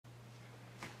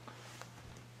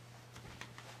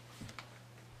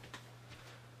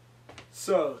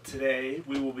So today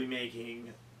we will be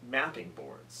making mapping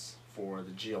boards for the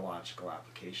geological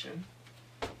application,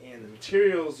 and the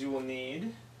materials you will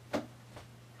need are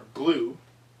glue.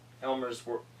 Elmer's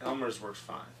works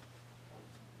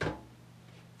fine.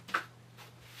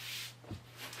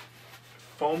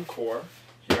 Foam core.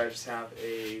 Here I just have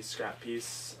a scrap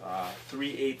piece,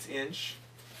 3/8 inch,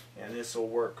 and this will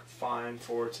work fine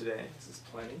for today. This is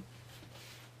plenty.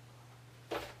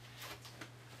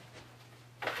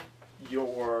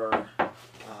 Your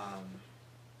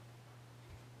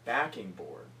backing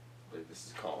board, I believe this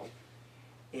is called,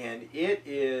 and it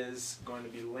is going to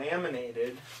be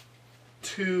laminated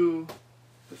to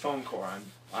the foam core on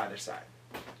either side.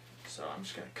 So I'm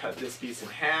just going to cut this piece in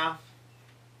half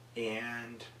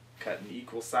and cut an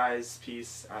equal size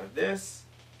piece out of this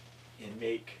and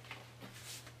make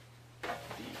the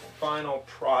final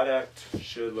product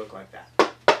should look like that.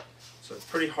 So it's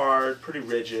pretty hard, pretty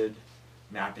rigid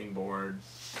mapping board,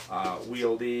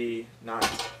 wieldy,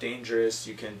 not dangerous.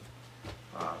 You can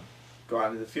go out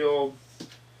into the field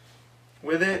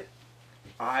with it.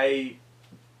 I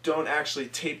don't actually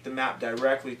tape the map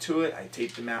directly to it. I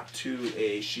tape the map to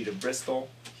a sheet of Bristol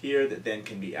here that then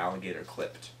can be alligator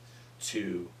clipped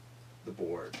to the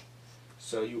board.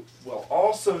 So you will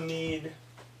also need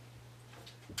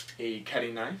a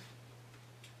cutting knife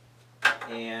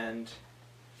and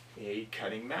a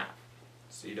cutting mat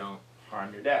so you don't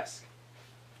harm your desk.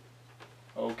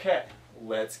 Okay,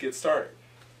 let's get started.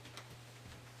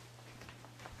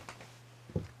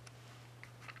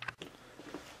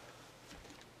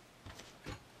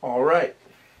 Alright,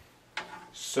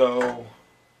 so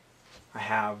I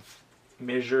have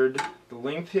measured the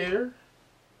length here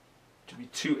to be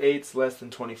 2/8 less than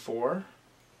 24,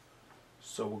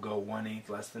 so we'll go 1/8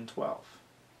 less than 12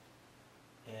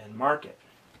 and mark it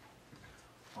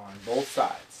on both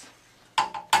sides.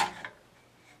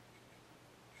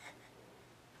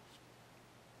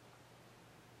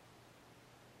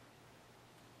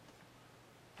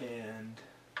 And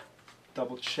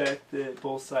double check that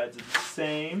both sides are the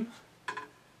same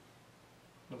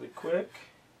really quick.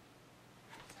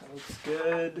 That looks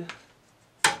good.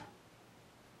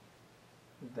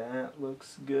 That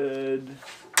looks good.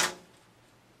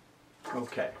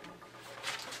 Okay,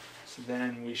 so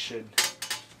then we should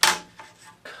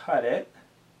cut it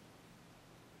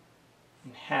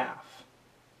in half.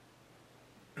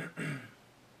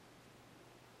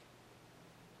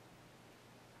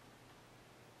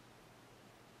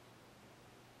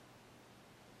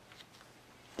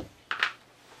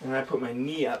 And I put my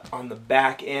knee up on the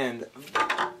back end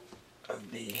of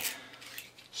the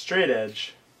straight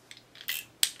edge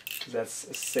because that's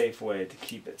a safe way to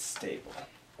keep it stable.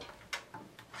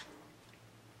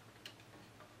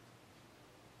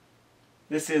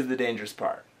 This is the dangerous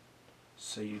part,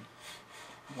 so you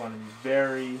want to be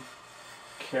very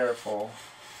careful.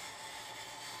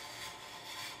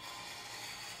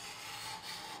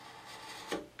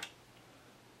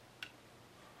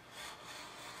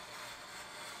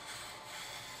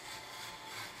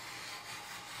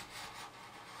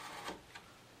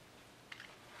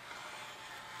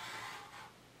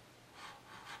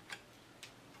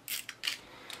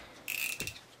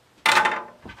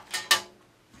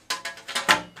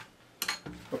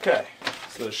 Okay,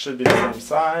 so it should be the same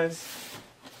size.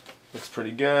 Looks pretty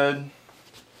good.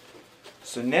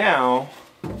 So now,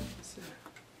 let's see.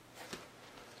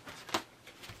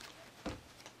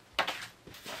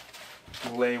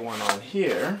 Lay one on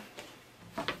here.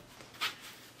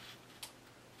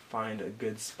 Find a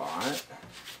good spot.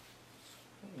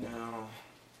 Now,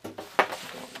 don't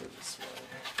go this way.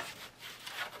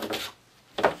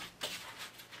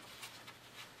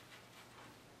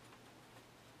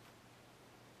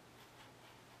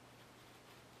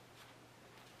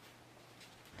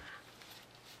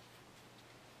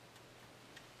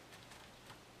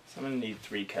 So I'm going to need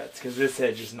 3 cuts because this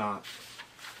edge is not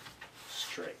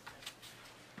straight.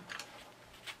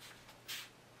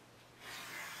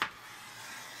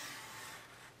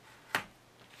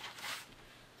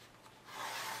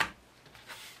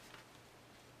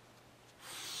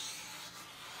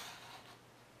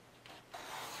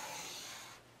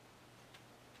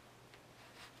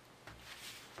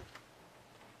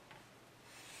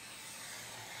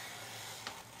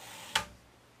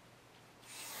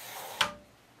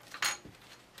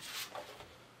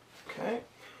 Okay.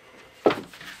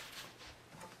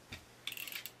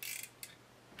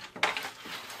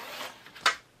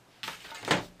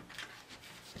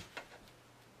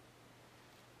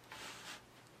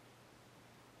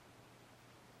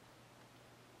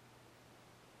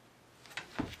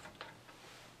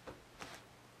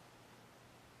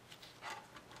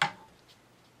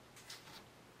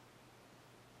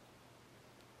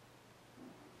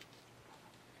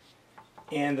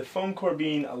 And the foam core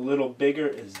being a little bigger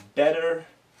is better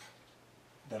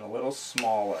than a little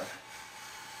smaller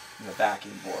in the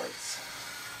backing boards.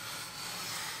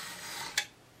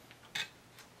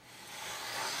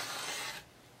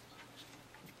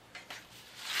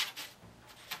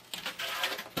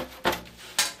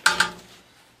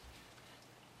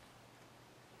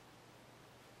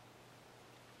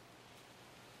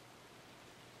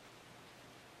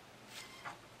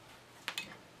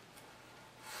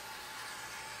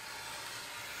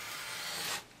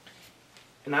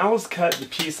 And I always cut the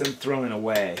piece I'm throwing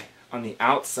away on the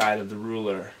outside of the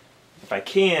ruler, if I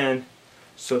can,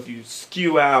 so if you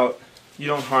skew out, you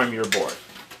don't harm your board.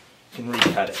 You can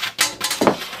recut it.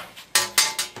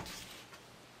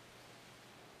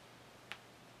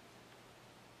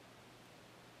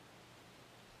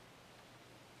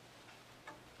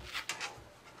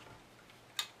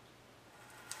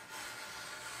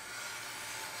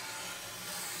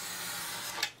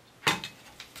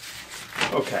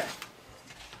 Okay.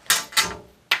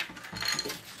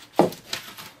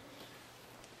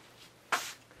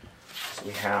 So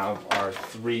we have our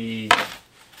 3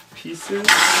 pieces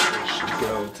that should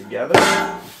go together.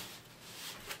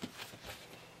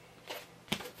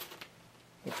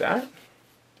 Like that.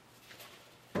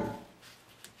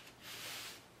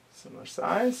 Similar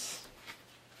size.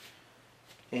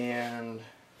 And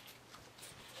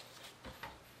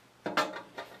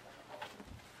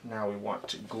now we want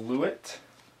to glue it.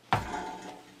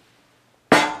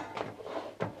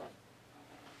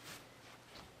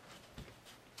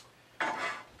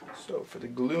 So for the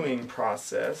gluing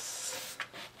process,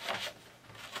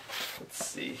 let's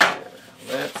see here.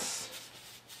 Let's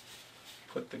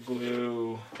put the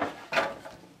glue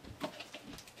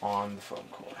on the foam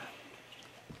core.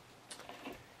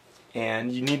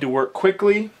 And you need to work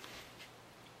quickly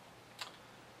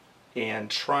and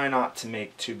try not to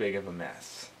make too big of a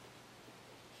mess.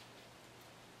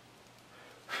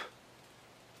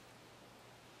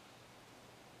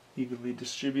 Evenly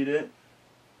distribute it.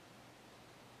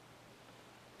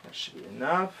 That should be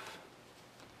enough.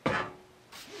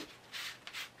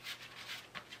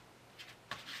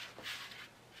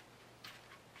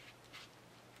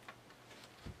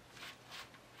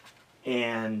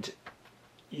 And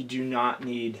you do not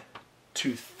need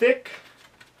too thick,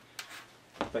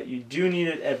 but you do need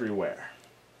it everywhere.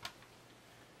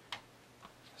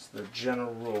 It's the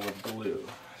general rule of glue.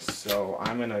 So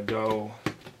I'm going to go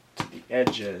to the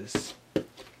edges.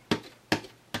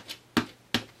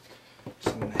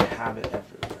 So I'm going to have it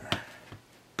everywhere.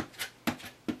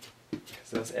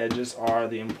 Because those edges are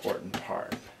the important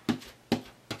part.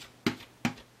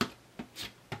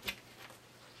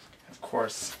 Of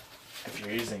course, if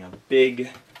you're using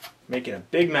making a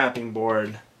big mapping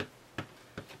board,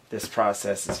 this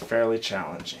process is fairly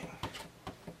challenging.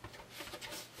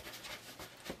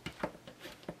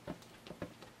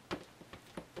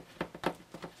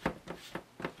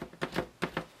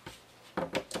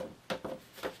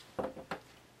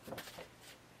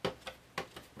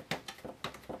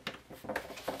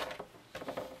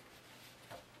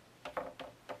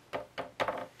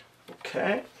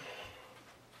 Okay.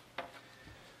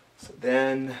 So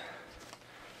then,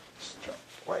 just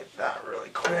wipe that really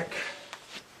quick.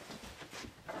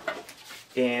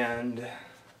 And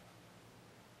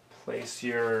place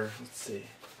your, let's see,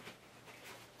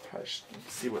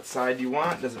 see what side you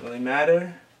want, doesn't really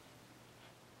matter.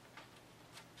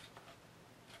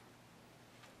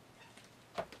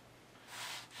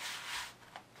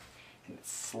 And it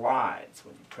slides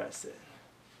when you press it.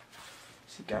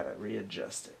 So you gotta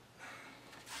readjust it.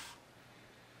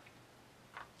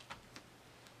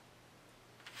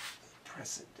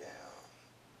 Press it down.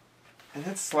 And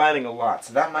that's sliding a lot,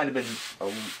 so that might have been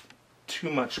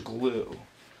too much glue,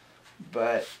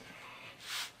 but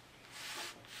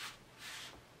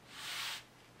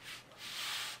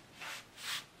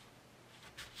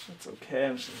that's okay.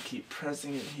 I'm just going to keep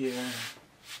pressing it here.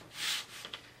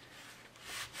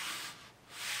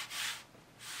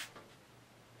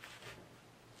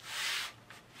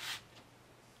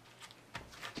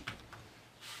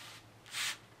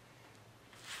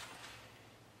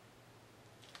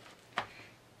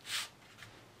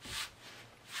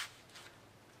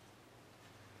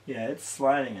 Yeah, it's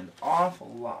sliding an awful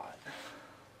lot.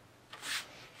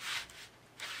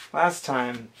 Last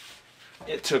time,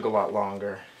 it took a lot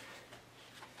longer,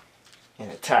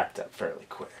 and it tacked up fairly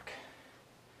quick.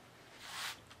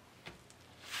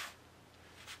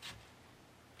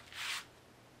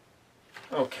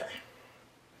 Okay,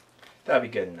 that'll be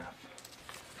good enough.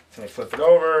 So let me flip it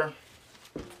over.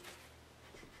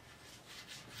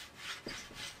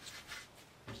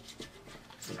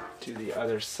 Do the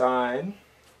other side.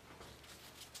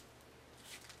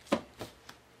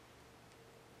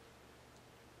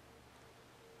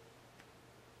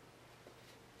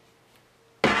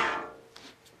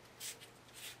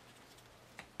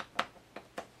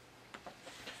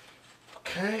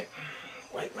 Okay,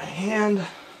 wipe my hand.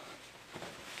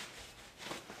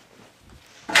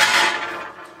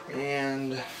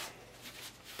 And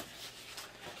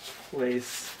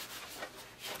place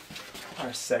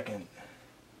our second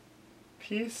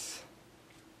piece.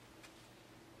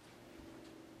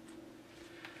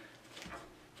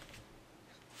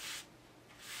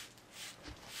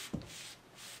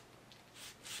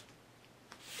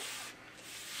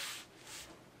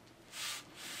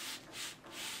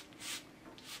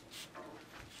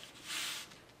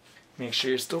 Make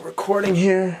sure you're still recording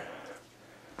here.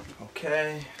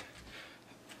 Okay.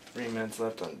 3 minutes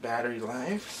left on battery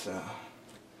life, so.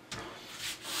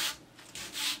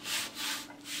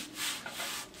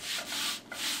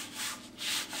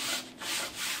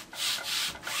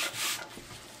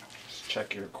 Just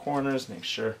check your corners, make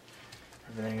sure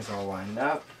everything is all lined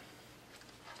up.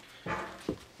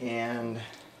 And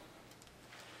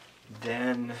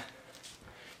then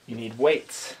you need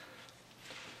weights.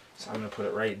 So I'm going to put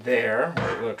it right there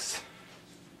where it looks,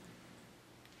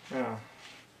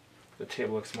 the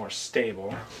table looks more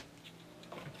stable.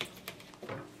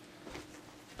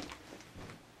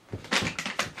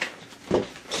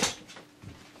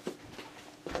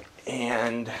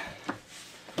 And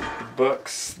the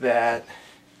books that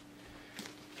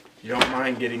you don't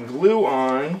mind getting glue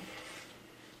on,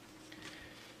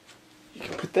 you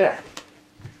can put there.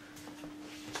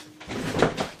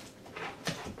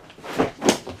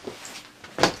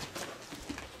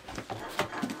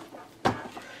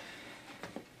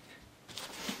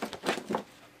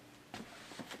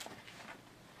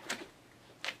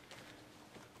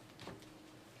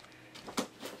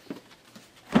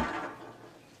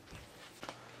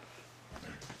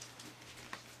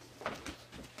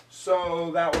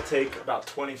 So that will take about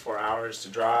 24 hours to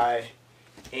dry,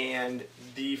 and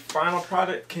the final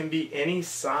product can be any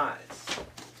size.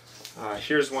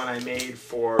 Here's one I made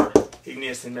for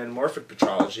igneous and metamorphic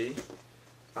petrology.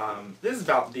 This is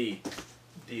about the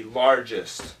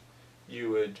largest you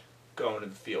would go into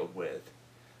the field with.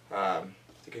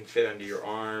 It can fit under your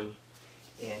arm,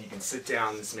 and you can sit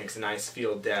down. This makes a nice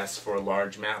field desk for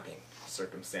large mapping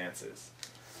circumstances.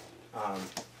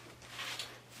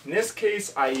 In this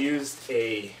case, I used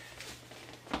a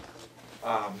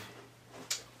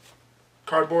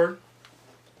cardboard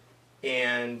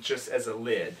and just as a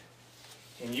lid.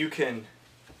 And you can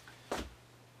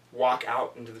walk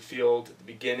out into the field at the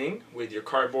beginning with your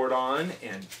cardboard on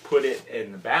and put it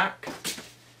in the back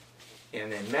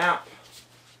and then map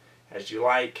as you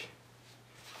like.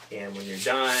 And when you're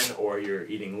done or you're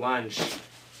eating lunch,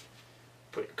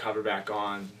 put your cover back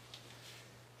on.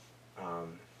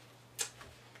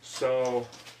 So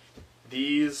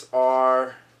these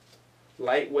are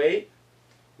lightweight,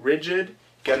 rigid.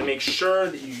 Got to make sure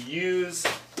that you use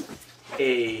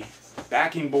a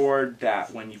backing board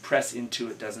that when you press into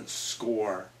it doesn't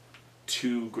score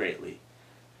too greatly,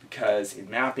 because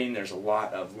in mapping there's a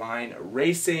lot of line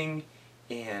erasing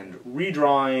and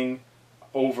redrawing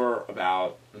over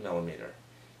about a millimeter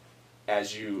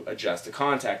as you adjust the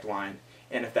contact line.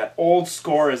 And if that old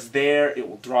score is there, it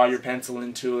will draw your pencil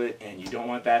into it, and you don't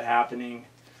want that happening.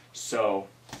 So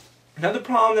another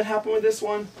problem that happened with this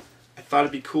one, I thought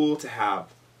it'd be cool to have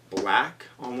black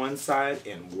on one side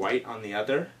and white on the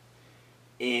other.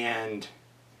 And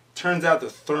turns out the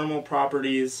thermal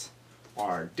properties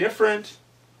are different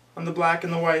on the black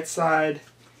and the white side.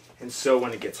 And so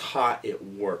when it gets hot, it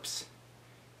warps.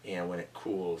 And when it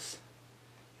cools,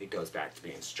 it goes back to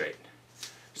being straight.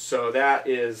 So that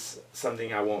is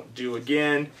something I won't do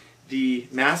again. The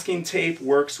masking tape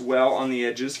works well on the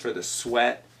edges for the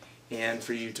sweat and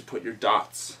for you to put your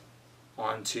dots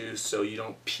onto so you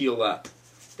don't peel up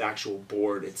the actual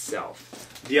board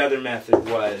itself. The other method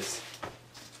was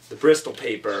the Bristol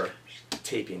paper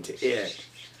taping to it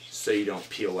so you don't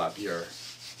peel up your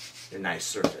nice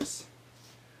surface.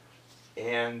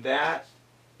 And that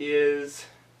is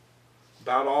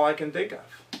about all I can think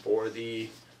of for the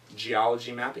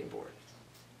Geology mapping board.